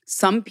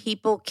some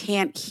people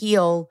can't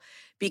heal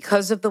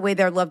because of the way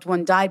their loved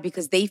one died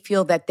because they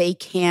feel that they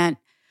can't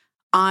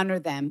honor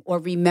them or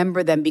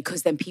remember them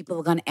because then people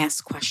are going to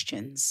ask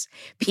questions.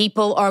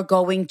 People are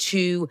going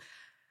to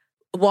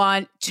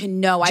want to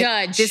know.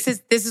 Judge. This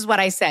is what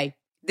I say.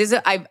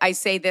 I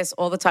say this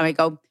all the time. I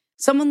go,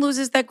 someone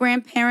loses their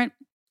grandparent.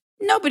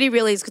 Nobody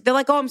really is. They're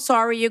like, oh, I'm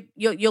sorry,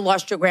 you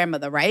lost your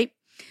grandmother, right?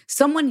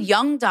 Someone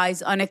young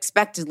dies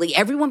unexpectedly.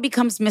 Everyone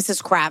becomes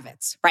Mrs.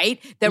 Kravitz, right?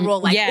 They're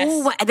all like,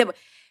 oh.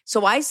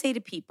 So I say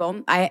to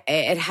people,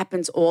 it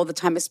happens all the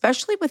time,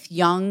 especially with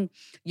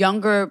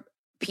younger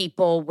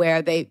people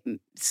where they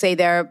say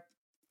their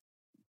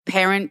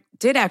parent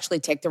did actually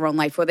take their own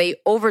life or they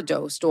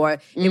overdosed or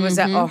it was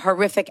a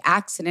horrific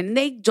accident and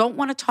they don't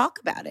want to talk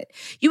about it.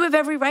 You have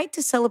every right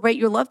to celebrate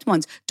your loved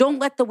ones. Don't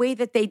let the way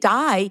that they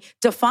die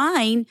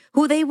define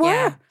who they were.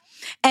 Yeah.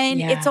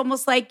 And it's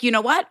almost like, you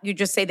know what? You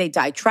just say they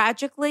died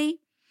tragically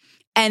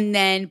and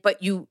then,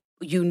 but you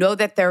know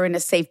that they're in a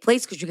safe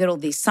place because you get all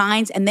these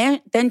signs and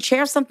then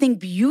share something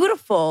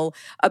beautiful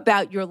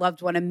about your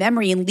loved one, a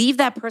memory, and leave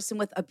that person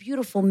with a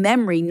beautiful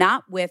memory,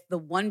 not with the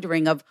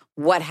wondering of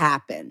what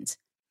happened.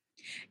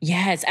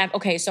 Yes.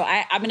 Okay. So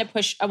I want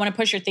to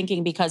push your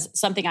thinking because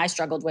something I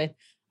struggled with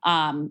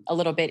a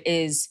little bit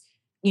is,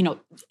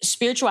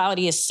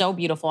 spirituality is so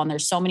beautiful and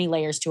there's so many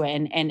layers to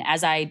it. And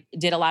as I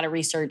did a lot of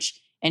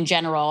research in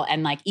general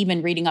and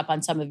even reading up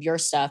on some of your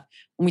stuff,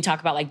 when we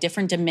talk about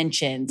different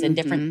dimensions and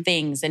different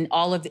things and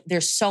all of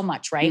there's so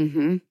much, right?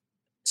 Mm-hmm.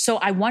 So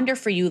I wonder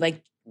for you,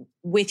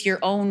 with your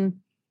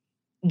own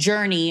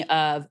journey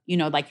of,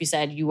 like you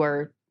said, you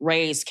were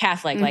raised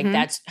Catholic,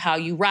 that's how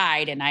you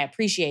ride. And I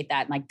appreciate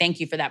that. And thank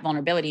you for that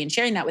vulnerability and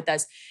sharing that with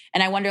us.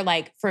 And I wonder,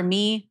 for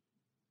me,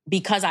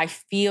 because I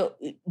feel,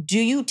 do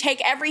you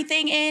take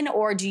everything in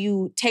or do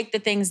you take the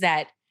things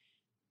that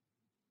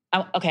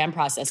Okay, I'm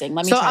processing.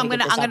 Let me So try I'm to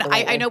gonna, get this out the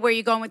right I way. know where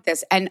you're going with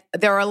this, and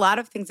there are a lot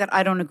of things that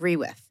I don't agree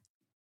with.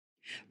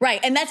 Right.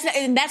 And that's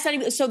not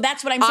even, so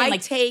that's what I'm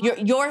saying.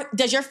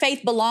 Does your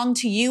faith belong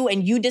to you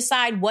and you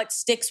decide what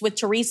sticks with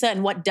Theresa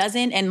and what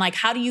doesn't? And like,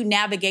 how do you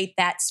navigate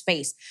that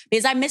space?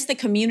 Because I miss the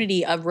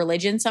community of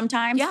religion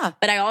sometimes. Yeah.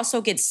 But I also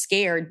get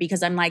scared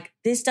because I'm like,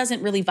 this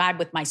doesn't really vibe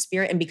with my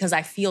spirit. And because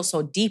I feel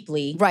so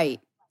deeply.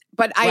 Right.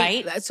 But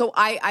Right?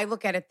 I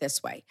look at it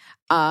this way.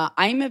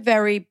 I'm a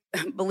very,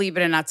 believe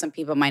it or not, some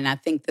people might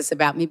not think this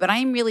about me, but I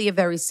am really a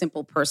very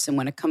simple person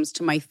when it comes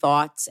to my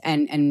thoughts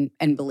and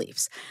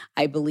beliefs.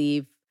 I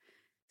believe,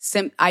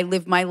 I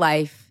live my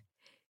life.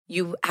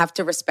 You have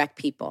to respect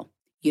people.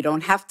 You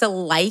don't have to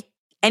like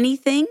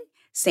anything.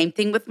 Same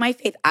thing with my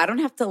faith. I don't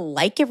have to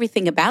like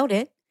everything about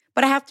it,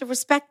 but I have to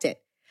respect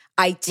it.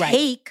 I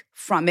take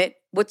from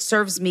it what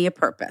serves me a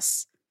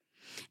purpose.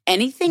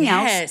 Anything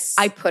else,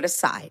 I put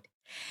aside.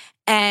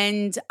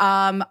 And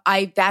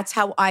that's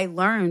how I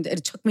learned.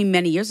 It took me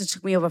many years. It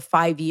took me over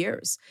 5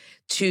 years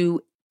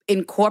to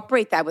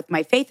incorporate that with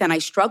my faith. And I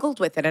struggled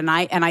with it. And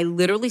I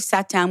literally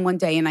sat down one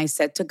day and I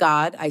said to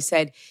God, I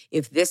said,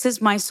 if this is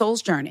my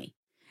soul's journey,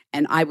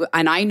 and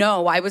I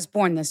know I was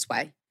born this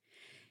way,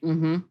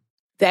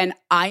 then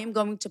I am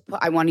going to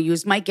I want to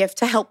use my gift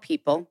to help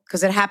people,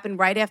 because it happened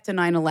right after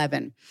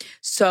 9/11.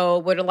 So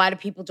what a lot of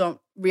people don't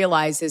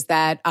realize is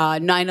that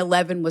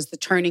 9/11 was the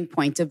turning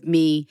point of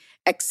me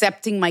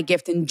accepting my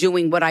gift and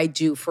doing what I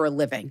do for a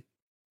living.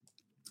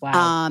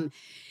 Wow.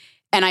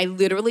 And I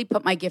literally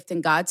put my gift in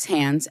God's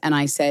hands. And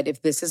I said,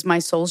 if this is my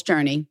soul's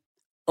journey,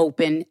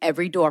 open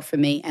every door for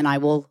me and I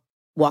will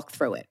walk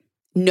through it,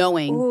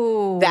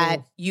 knowing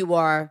that you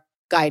are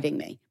guiding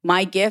me.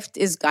 My gift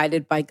is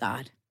guided by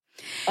God.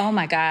 Oh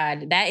my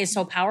God. That is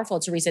so powerful,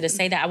 Theresa, to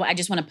say that. I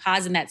just want to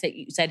pause in that.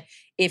 You said,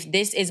 if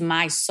this is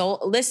my soul,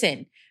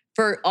 listen,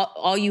 for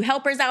all you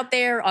helpers out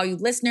there, all you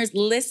listeners,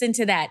 listen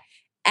to that.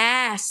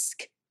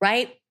 Ask,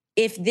 right?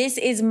 If this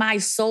is my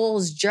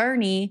soul's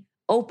journey,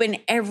 open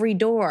every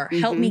door.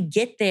 Help me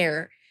get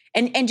there.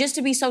 And just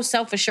to be so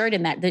self-assured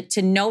in that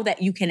to know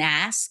that you can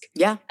ask,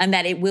 and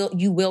that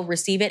you will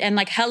receive it. And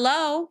like,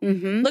 hello,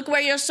 look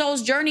where your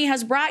soul's journey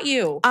has brought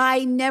you.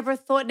 I never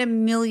thought in a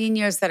million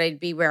years that I'd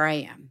be where I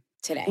am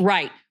today.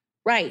 Right.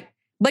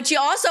 But you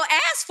also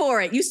asked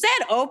for it. You said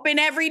open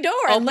every door.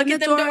 And look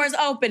at the doors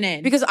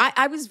opening. Because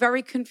I was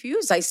very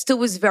confused. I still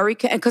was very,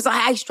 because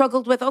I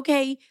struggled with,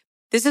 okay,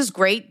 this is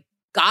great.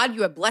 God,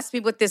 you have blessed me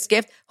with this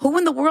gift. Who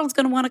in the world's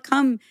going to want to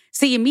come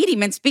see a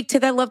medium and speak to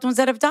their loved ones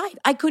that have died?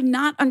 I could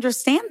not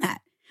understand that.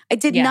 I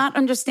did not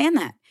understand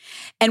that.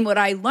 And what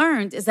I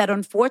learned is that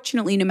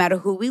unfortunately, no matter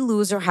who we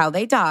lose or how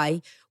they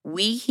die,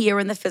 we here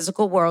in the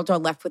physical world are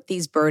left with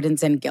these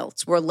burdens and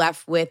guilts. We're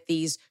left with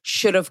these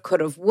should've,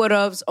 could've,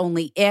 would've,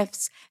 only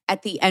ifs.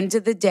 At the end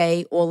of the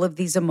day, all of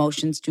these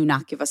emotions do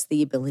not give us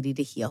the ability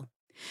to heal.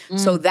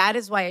 So that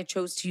is why I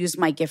chose to use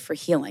my gift for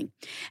healing.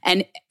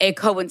 And it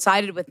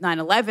coincided with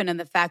 9/11 and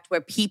the fact where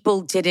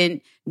people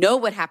didn't know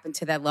what happened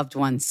to their loved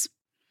ones.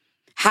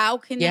 How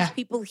can these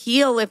people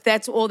heal if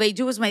that's all they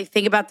do is when they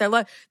think about their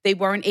life? They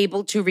weren't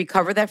able to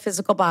recover their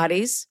physical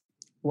bodies.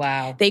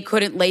 Wow. They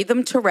couldn't lay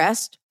them to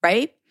rest,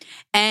 right?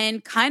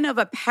 And kind of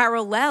a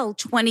parallel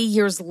 20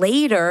 years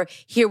later,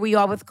 here we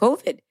are with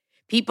COVID.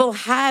 People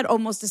had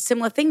almost a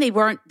similar thing.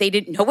 They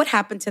didn't know what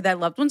happened to their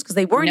loved ones because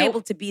they weren't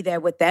able to be there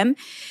with them.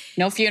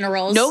 No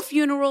funerals.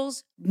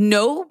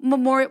 No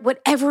memorial,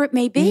 whatever it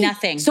may be.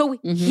 Nothing. So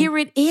here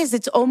it is.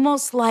 It's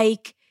almost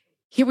like,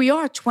 here we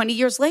are 20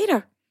 years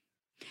later.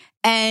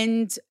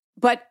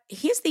 But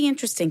here's the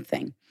interesting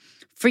thing.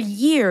 For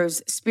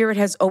years, Spirit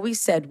has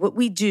always said what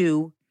we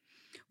do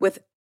with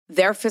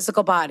their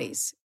physical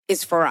bodies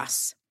is for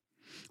us.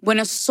 When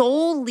a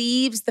soul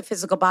leaves the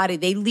physical body,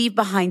 they leave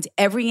behind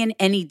every and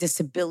any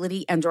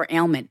disability and or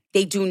ailment.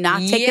 They do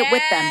not take it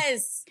with them.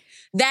 Yes.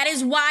 That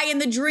is why in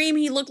the dream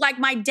he looked like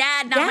my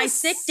dad, not my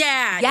sick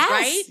dad,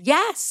 right?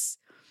 Yes.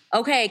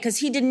 Okay, because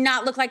he did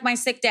not look like my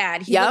sick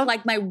dad. He looked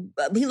like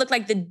he looked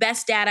like the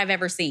best dad I've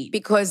ever seen.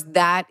 Because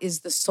that is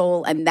the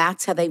soul, and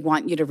that's how they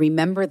want you to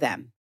remember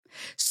them.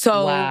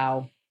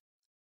 So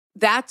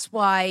that's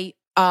why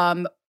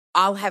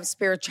I'll have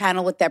Spirit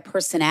channel with their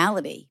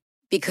personality.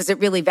 Because it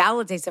really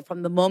validates it.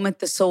 From the moment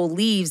the soul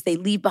leaves, they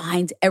leave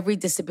behind every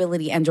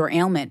disability and or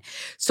ailment.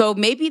 So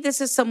maybe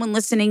this is someone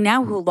listening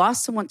now who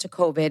lost someone to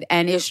COVID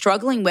and is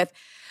struggling with,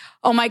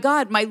 oh my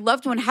God, my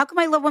loved one, how can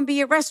my loved one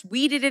be at rest?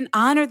 We didn't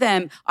honor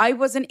them. I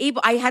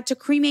had to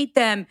cremate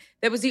them.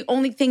 That was the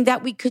only thing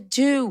that we could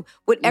do.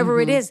 Whatever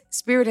it is,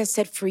 Spirit has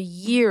said for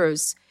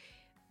years,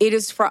 it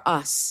is for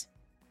us.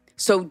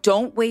 So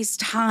don't waste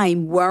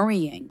time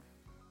worrying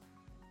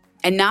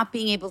and not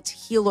being able to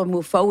heal or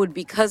move forward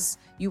because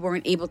you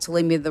weren't able to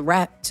lay me to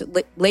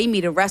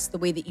rest the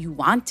way that you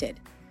wanted.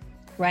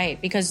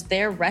 Right, because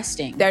they're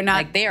resting. They're not.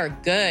 Like, they are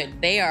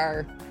good.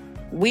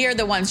 We are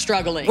the ones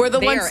struggling. We're the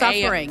ones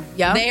suffering.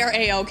 Yeah, they are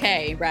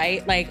A-okay,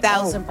 right? Like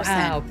 1,000%.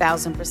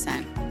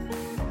 1,000%.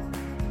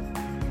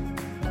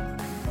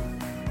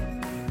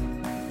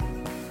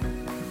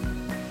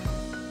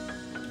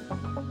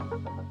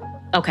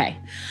 Okay.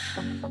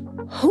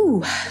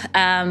 Whew.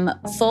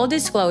 Full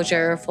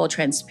disclosure, full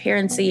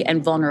transparency,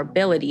 and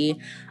vulnerability.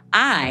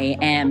 I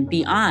am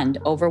beyond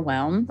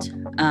overwhelmed.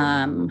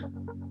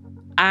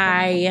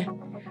 I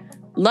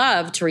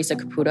love Theresa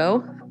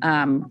Caputo.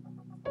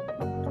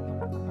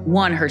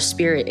 One, her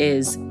spirit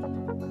is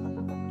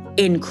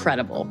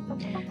incredible.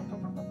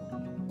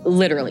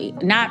 Literally.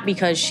 Not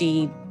because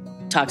she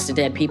talks to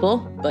dead people,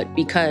 but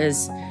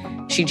because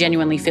she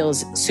genuinely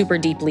feels super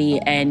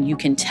deeply, and you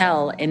can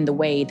tell in the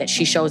way that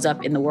she shows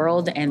up in the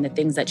world and the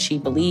things that she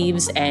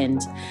believes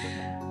and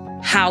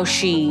how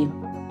she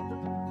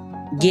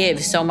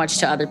gives so much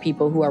to other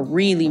people who are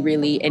really,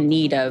 really in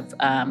need of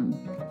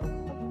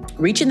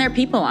reaching their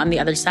people on the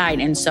other side.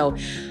 And so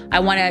I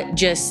want to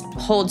just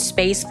hold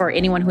space for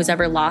anyone who's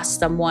ever lost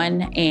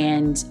someone,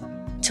 and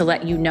to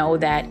let you know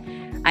that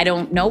I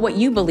don't know what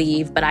you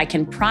believe, but I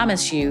can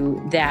promise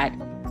you that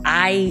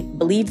I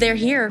believe they're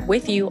here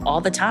with you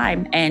all the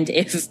time. And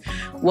if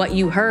what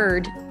you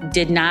heard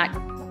did not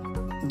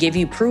give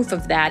you proof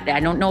of that, I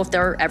don't know if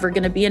there are ever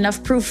going to be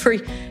enough proof for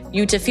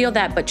you to feel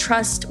that. But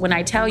trust when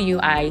I tell you,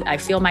 I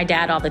feel my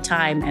dad all the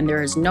time. And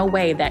there is no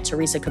way that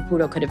Theresa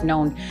Caputo could have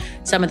known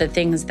some of the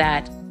things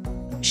that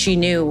she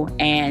knew.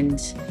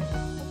 And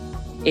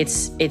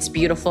it's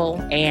beautiful.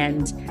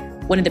 And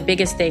one of the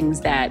biggest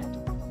things that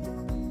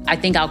I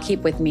think I'll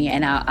keep with me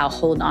and I'll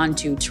hold on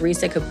to,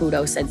 Theresa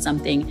Caputo said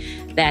something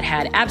that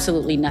had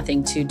absolutely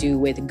nothing to do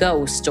with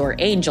ghosts or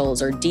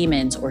angels or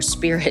demons or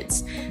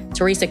spirits.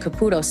 Theresa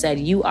Caputo said,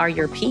 "You are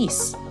your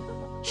peace."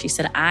 She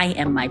said, "I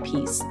am my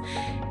peace."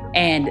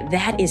 And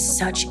that is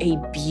such a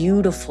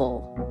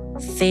beautiful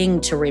thing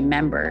to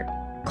remember.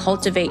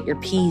 Cultivate your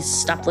peace.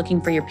 Stop looking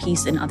for your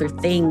peace in other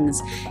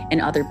things and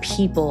other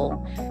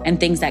people and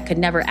things that could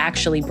never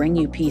actually bring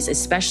you peace,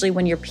 especially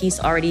when your peace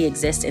already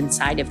exists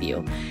inside of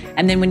you.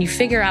 And then when you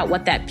figure out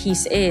what that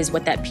peace is,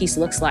 what that peace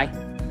looks like,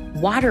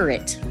 water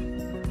it.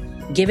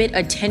 Give it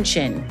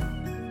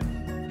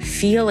attention.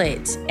 Feel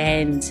it,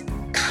 and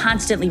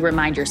constantly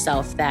remind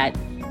yourself that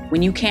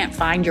when you can't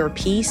find your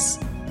peace,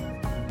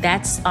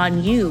 that's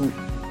on you,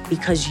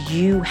 because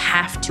you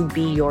have to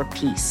be your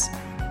peace.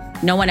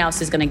 No one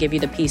else is going to give you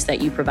the peace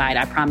that you provide.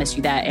 I promise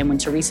you that. And when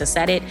Theresa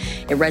said it,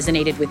 it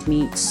resonated with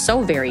me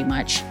so very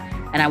much.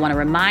 And I want to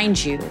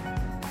remind you,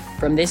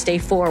 from this day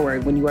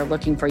forward, when you are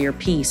looking for your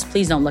peace,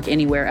 please don't look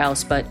anywhere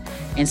else but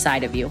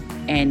inside of you,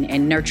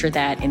 and nurture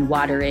that and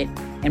water it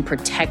and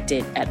protect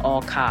it at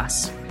all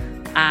costs.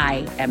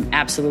 I am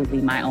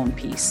absolutely my own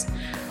peace.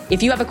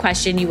 If you have a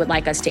question you would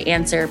like us to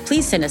answer,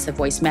 please send us a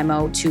voice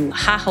memo to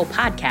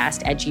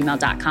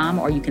hahopodcast@gmail.com,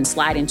 or you can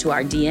slide into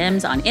our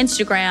DMs on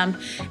Instagram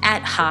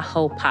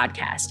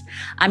 @hahopodcast.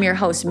 I'm your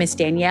host, Miss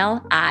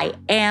Danielle. I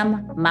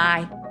am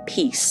my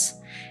peace.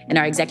 And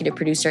our executive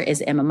producer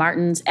is Emma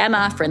Martins.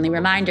 Emma, friendly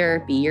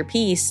reminder, be your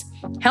peace.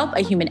 Help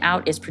a Human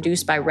Out is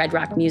produced by Red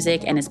Rock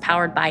Music and is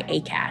powered by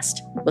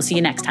Acast. We'll see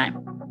you next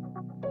time.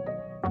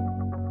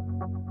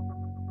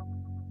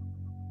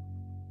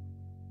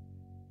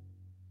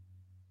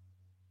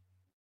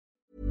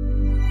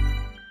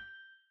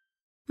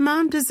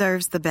 Mom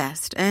deserves the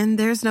best, and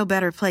there's no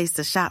better place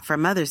to shop for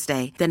Mother's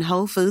Day than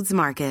Whole Foods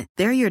Market.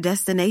 They're your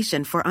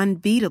destination for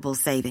unbeatable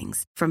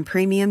savings, from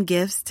premium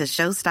gifts to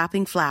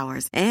show-stopping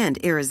flowers and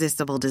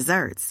irresistible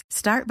desserts.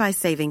 Start by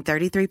saving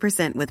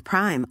 33% with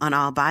Prime on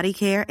all body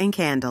care and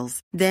candles.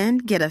 Then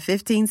get a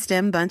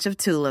 15-stem bunch of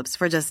tulips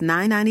for just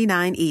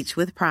 $9.99 each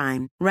with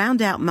Prime.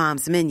 Round out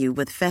Mom's menu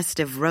with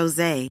festive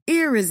rosé,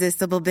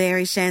 irresistible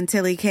berry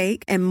chantilly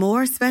cake, and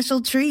more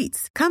special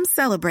treats. Come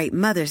celebrate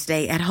Mother's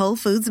Day at Whole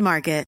Foods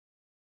Market.